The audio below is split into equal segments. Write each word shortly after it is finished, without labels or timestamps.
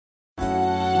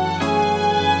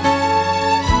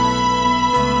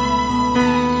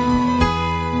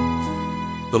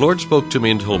The Lord spoke to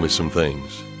me and told me some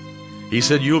things. He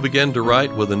said, you'll begin to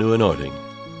write with a new anointing.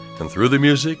 And through the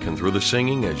music and through the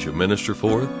singing as you minister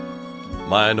forth,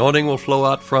 my anointing will flow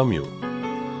out from you.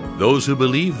 Those who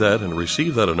believe that and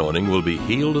receive that anointing will be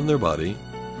healed in their body.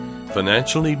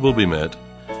 Financial need will be met.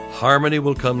 Harmony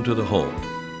will come to the home.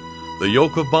 The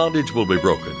yoke of bondage will be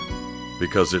broken,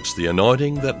 because it's the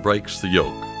anointing that breaks the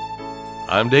yoke.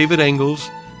 I'm David Engels,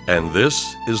 and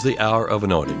this is the Hour of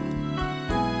Anointing.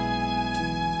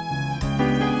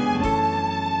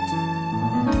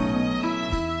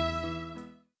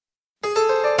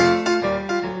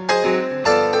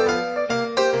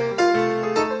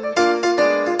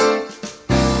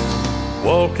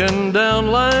 Walking down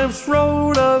life's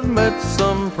road, I've met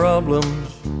some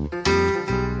problems.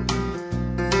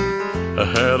 I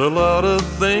had a lot of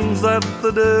things that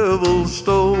the devil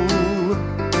stole.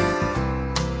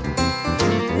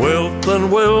 Wealth and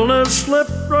wellness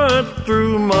slipped right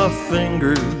through my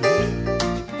fingers,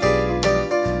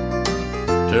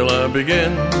 till I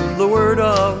began the Word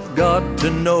of God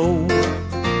to know.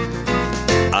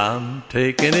 I'm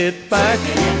taking it back.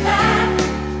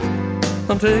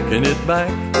 I'm taking it back.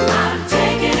 I'm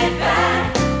taking it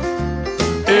back.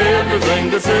 Everything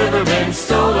that's ever been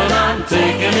stolen, I'm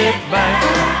taking it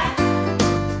back.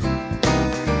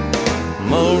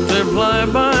 Multiply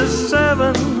by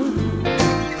 7,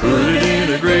 put it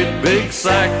in a great big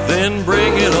sack, then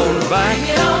bring it on back. Bring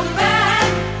it on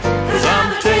back. 'Cause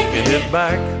I'm taking it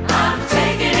back. I'm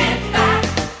taking it back.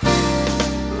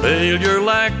 Failure,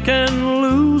 lack, and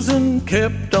losing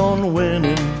kept on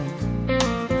winning.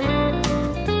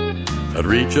 I'd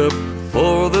reach up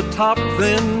for the top,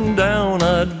 then down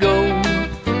I'd go.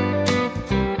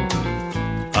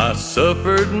 I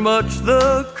suffered much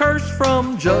the curse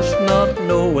from just not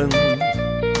knowing,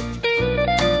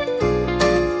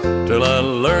 till I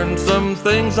learned some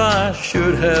things I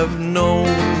should have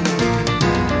known.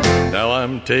 Now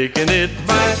I'm taking it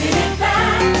back. Taking it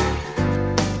back.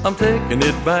 I'm taking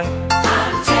it back.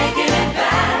 I'm taking it back.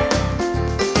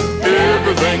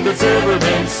 Everything that's ever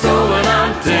been stolen,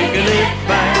 I'm taking it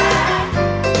back.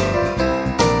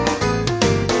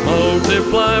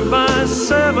 Multiply by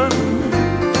 7,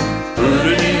 put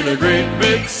it in a great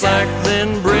big sack,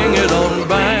 then bring it on Bring it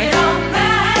back. on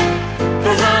back.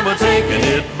 'Cause I'm taking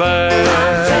it back.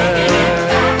 I'm taking it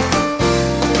back.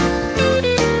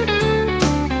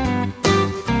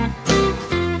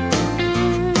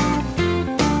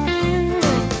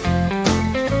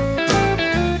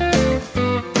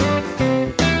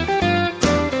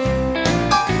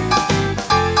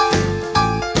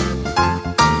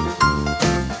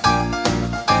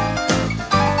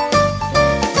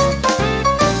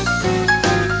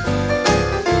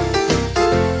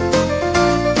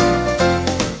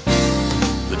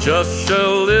 Just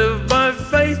shall live by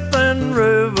faith and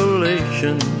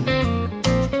revelation.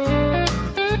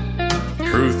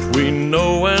 Truth we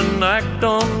know and act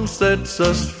on sets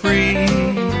us free.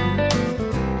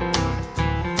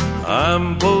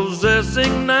 I'm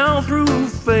possessing now through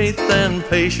faith and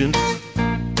patience.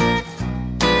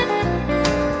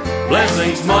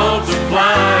 Blessings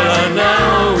multiply, I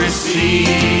now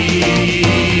receive.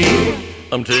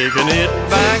 I'm taking it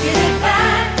back. Taking it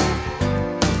back.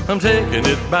 I'm taking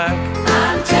it back.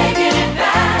 I'm taking it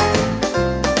back.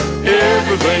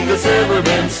 Everything that's ever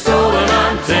been stolen,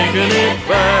 I'm taking it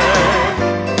back.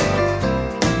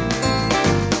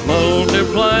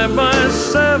 Multiply by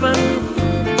 7,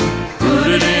 put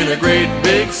it in a great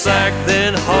big sack,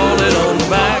 then haul it on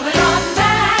back. Hold it on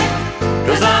back.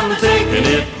 'Cause I'm taking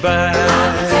it back.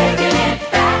 I'm taking it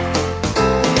back.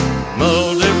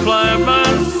 Multiply by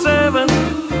 7,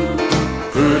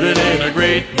 put it in a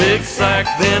great big sack,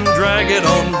 then drag it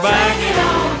on back. Bring it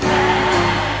on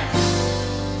back.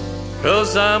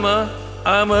 'Cause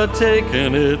I'm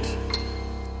taking it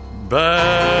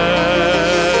back.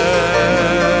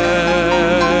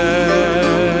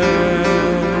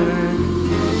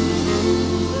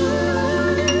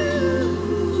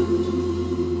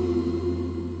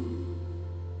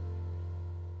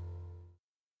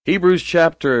 Hebrews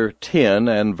chapter 10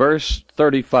 and verse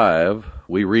 35,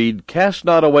 we read, Cast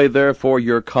not away therefore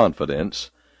your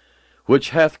confidence, which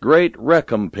hath great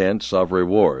recompense of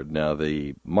reward. Now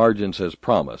the margin says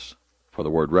promise for the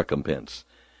word recompense.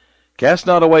 Cast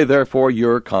not away therefore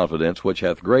your confidence, which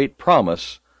hath great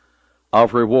promise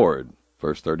of reward.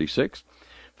 Verse 36,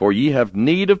 For ye have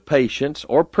need of patience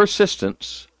or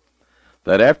persistence,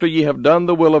 that after ye have done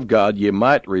the will of God, ye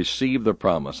might receive the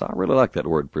promise. I really like that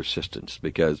word persistence,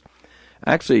 because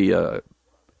actually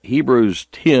Hebrews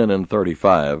 10 and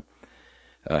 35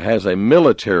 has a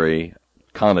military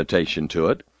connotation to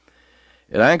it.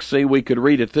 And actually, we could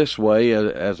read it this way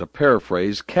as a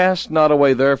paraphrase: cast not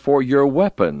away therefore your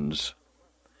weapons,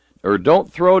 or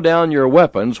don't throw down your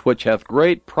weapons, which hath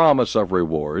great promise of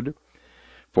reward,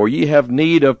 for ye have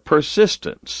need of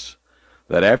persistence,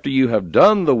 that after you have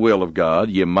done the will of God,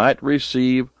 ye might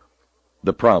receive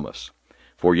the promise.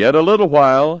 For yet a little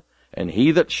while, and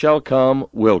he that shall come,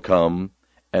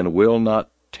 and will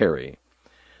not tarry.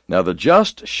 Now the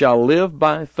just shall live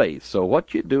by faith. So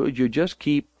what you do is you just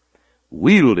keep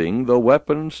wielding the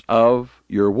weapons of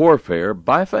your warfare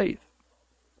by faith.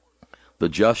 The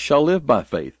just shall live by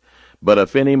faith. But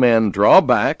if any man draw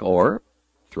back or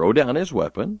throw down his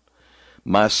weapon,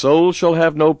 my soul shall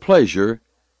have no pleasure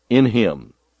in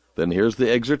him. Then here's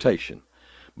the exhortation.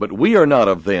 But we are not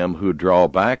of them who draw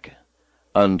back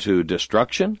unto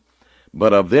destruction,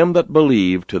 but of them that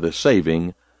believe to the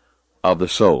saving of the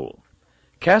soul.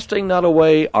 Casting not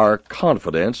away our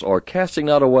confidence, or casting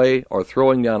not away or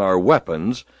throwing down our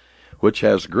weapons, which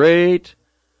has great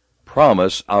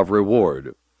promise of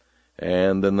reward.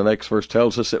 And then the next verse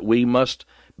tells us that we must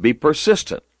be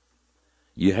persistent.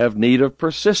 You have need of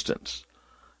persistence.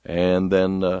 And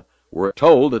then we're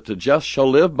told that the just shall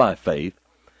live by faith,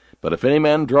 but if any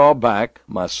man draw back,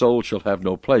 my soul shall have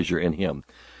no pleasure in him.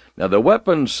 Now the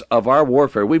weapons of our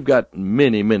warfare, we've got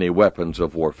many, many weapons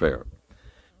of warfare.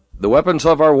 The weapons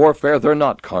of our warfare, they're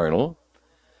not carnal,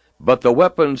 but the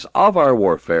weapons of our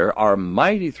warfare are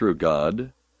mighty through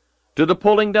God to the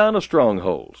pulling down of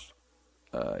strongholds.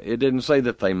 It didn't say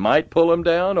that they might pull them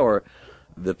down or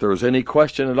that there was any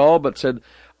question at all, but said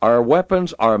our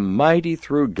weapons are mighty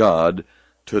through God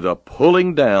to the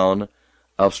pulling down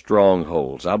of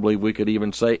strongholds. I believe we could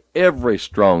even say every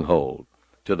stronghold,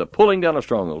 to the pulling down of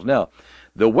strongholds. Now,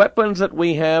 the weapons that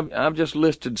we have, I've just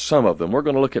listed some of them. We're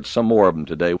going to look at some more of them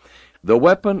today. The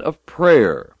weapon of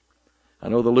prayer. I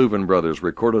know the Louvin brothers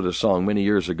recorded a song many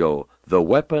years ago, The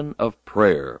Weapon of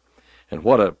Prayer. And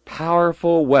what a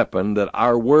powerful weapon that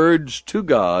our words to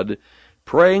God,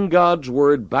 praying God's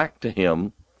word back to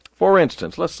Him. For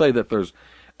instance, let's say that there's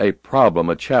a problem,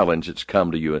 a challenge that's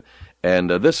come to you, and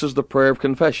this is the prayer of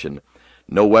confession.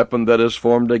 No weapon that is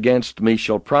formed against me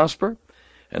shall prosper,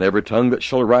 and every tongue that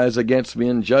shall rise against me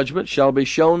in judgment shall be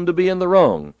shown to be in the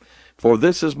wrong. For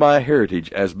this is my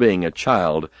heritage as being a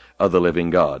child of the living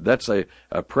God. That's a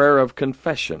prayer of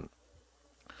confession.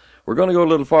 We're going to go a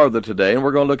little farther today, and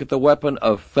we're going to look at the weapon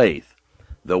of faith.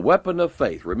 The weapon of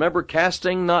faith. Remember,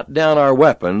 casting not down our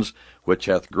weapons, which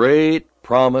hath great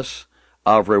promise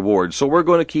of reward. So we're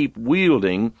going to keep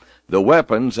wielding the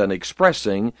weapons and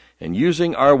expressing and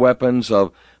using our weapons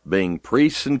of being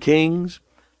priests and kings,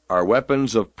 our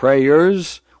weapons of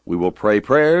prayers. We will pray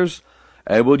prayers,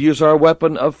 and we'll use our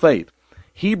weapon of faith.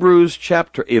 Hebrews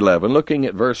chapter 11, looking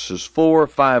at verses 4,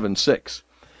 5, and 6.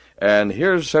 And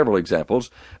here's several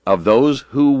examples of those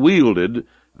who wielded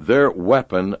their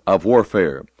weapon of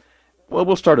warfare. Well,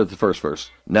 we'll start at the first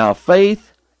verse. Now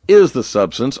faith is the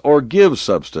substance, or gives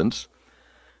substance,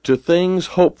 to things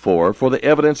hoped for the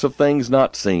evidence of things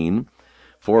not seen.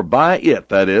 For by it,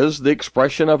 that is, the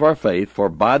expression of our faith, for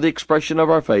by the expression of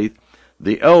our faith,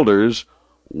 the elders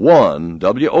won,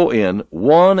 W-O-N,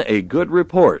 won a good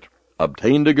report,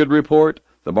 obtained a good report.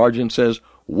 The margin says,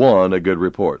 won a good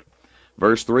report.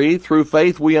 Verse 3, through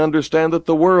faith we understand that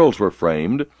the worlds were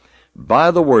framed by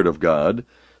the word of God,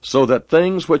 so that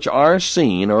things which are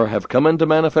seen or have come into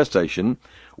manifestation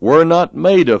were not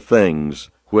made of things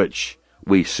which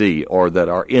we see or that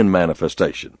are in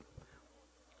manifestation.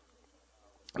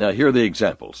 Now, here are the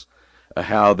examples of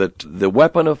how that the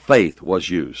weapon of faith was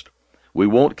used. We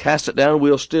won't cast it down.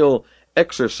 We'll still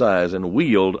exercise and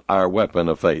wield our weapon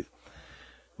of faith.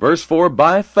 Verse 4,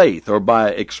 by faith, or by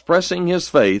expressing his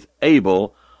faith,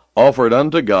 Abel offered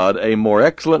unto God a more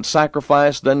excellent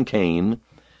sacrifice than Cain,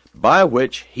 by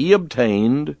which he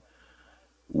obtained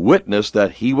witness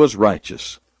that he was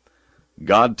righteous,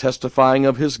 God testifying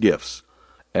of his gifts,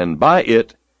 and by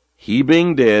it he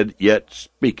being dead yet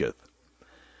speaketh.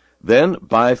 Then,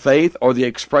 by faith, or the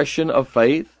expression of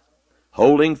faith,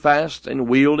 holding fast and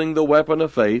wielding the weapon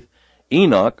of faith,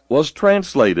 Enoch was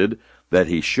translated that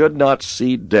he should not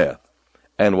see death,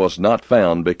 and was not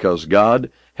found, because God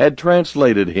had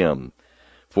translated him.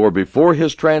 For before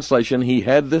his translation he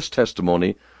had this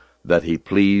testimony, that he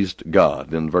pleased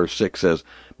God. And verse 6 says,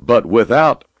 but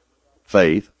without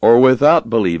faith, or without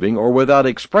believing, or without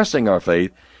expressing our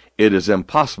faith, it is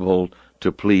impossible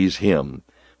to please him.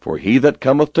 For he that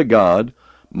cometh to God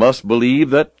must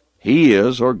believe that he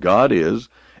is, or God is,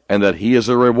 and that he is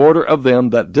a rewarder of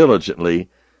them that diligently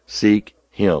seek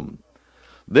him.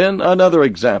 Then another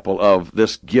example of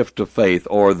this gift of faith,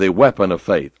 or the weapon of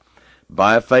faith.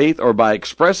 By faith, or by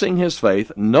expressing his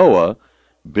faith, Noah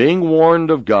being warned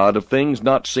of God of things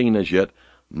not seen as yet,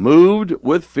 moved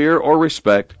with fear or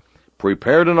respect,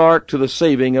 prepared an ark to the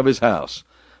saving of his house,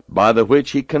 by the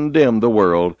which he condemned the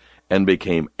world, and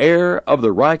became heir of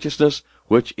the righteousness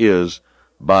which is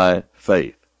by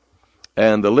faith.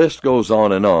 And the list goes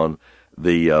on,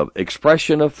 the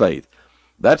expression of faith.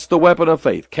 That's the weapon of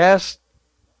faith. Cast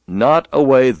not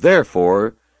away,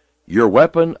 therefore, your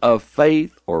weapon of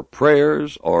faith, or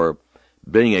prayers, or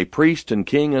being a priest and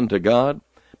king unto God,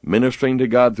 ministering to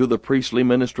God through the priestly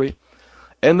ministry.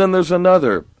 And then there's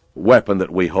another weapon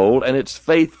that we hold, and it's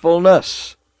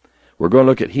faithfulness. We're going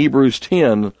to look at Hebrews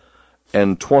 10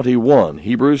 and 21.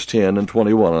 Hebrews 10 and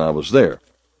 21, and I was there.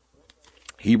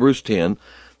 Hebrews 10,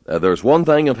 there's one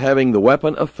thing of having the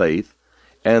weapon of faith,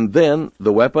 and then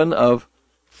the weapon of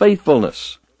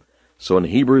faithfulness. So in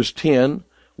Hebrews 10,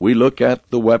 we look at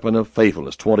the weapon of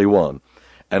faithfulness, 21.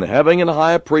 And having an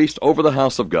high priest over the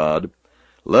house of God,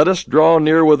 let us draw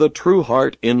near with a true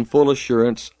heart in full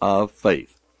assurance of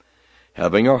faith,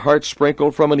 having our hearts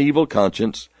sprinkled from an evil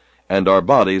conscience, and our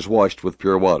bodies washed with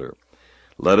pure water.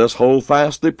 Let us hold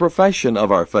fast the profession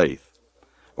of our faith,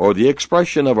 or the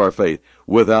expression of our faith,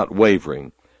 without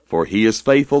wavering, for he is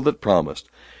faithful that promised.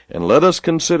 And let us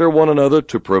consider one another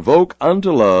to provoke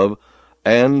unto love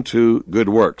and to good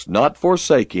works, not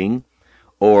forsaking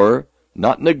or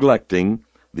not neglecting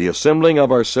the assembling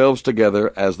of ourselves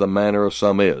together, as the manner of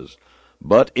some is,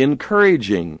 but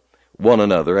encouraging one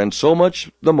another, and so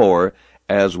much the more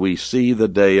as we see the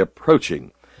day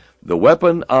approaching. The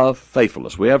weapon of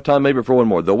faithfulness. We have time maybe for one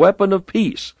more. The weapon of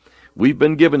peace. We've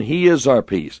been given, he is our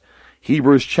peace.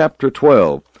 Hebrews chapter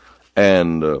 12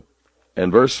 and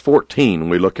verse 14,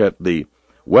 we look at the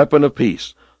weapon of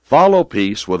peace. Follow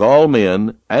peace with all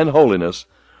men and holiness,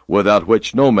 without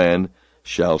which no man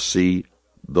shall see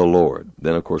the Lord.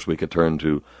 Then, of course, we could turn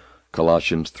to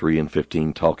Colossians 3 and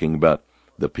 15, talking about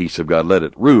the peace of God. Let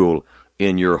it rule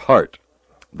in your heart.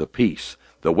 The peace.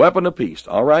 The weapon of peace.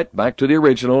 All right, back to the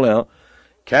original now.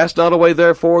 Cast not away,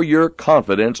 therefore, your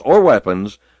confidence or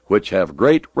weapons, which have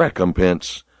great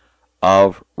recompense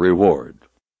of reward.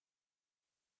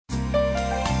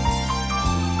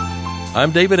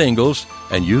 I'm David Ingalls,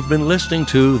 and you've been listening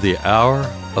to The Hour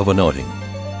of Anointing.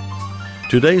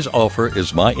 Today's offer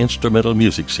is my instrumental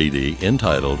music CD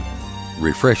entitled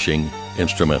Refreshing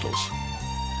Instrumentals.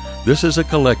 This is a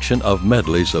collection of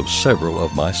medleys of several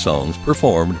of my songs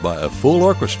performed by a full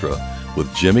orchestra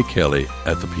with Jimmy Kelly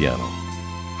at the piano.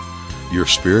 Your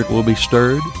spirit will be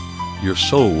stirred, your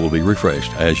soul will be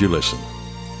refreshed as you listen.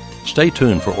 Stay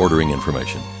tuned for ordering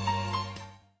information.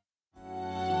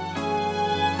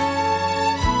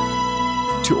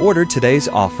 To order today's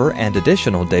offer and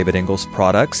additional David Ingalls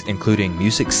products, including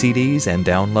music CDs and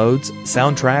downloads,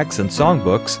 soundtracks, and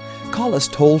songbooks, call us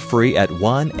toll-free at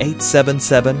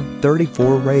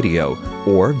 1-877-34-RADIO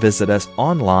or visit us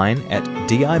online at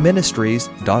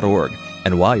diministries.org.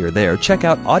 And while you're there, check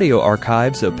out audio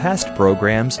archives of past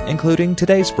programs, including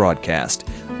today's broadcast.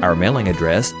 Our mailing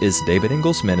address is David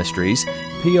Ingalls Ministries,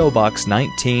 P.O. Box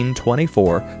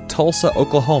 1924, Tulsa,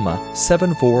 Oklahoma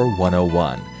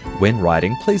 74101. When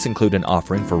writing, please include an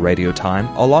offering for radio time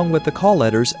along with the call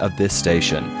letters of this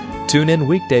station. Tune in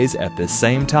weekdays at this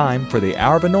same time for the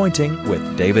Hour of Anointing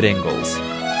with David Ingalls.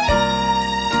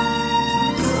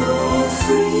 Go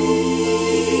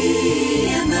free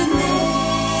in the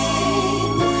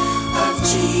name of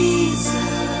Jesus.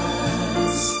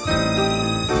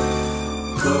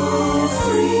 Go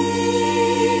free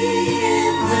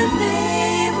in the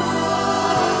name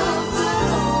of the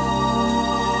Lord.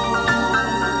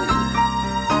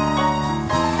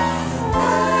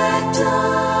 Act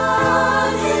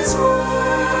on His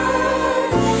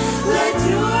word. Let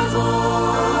your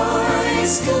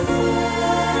voice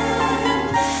confirm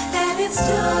that it's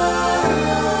done.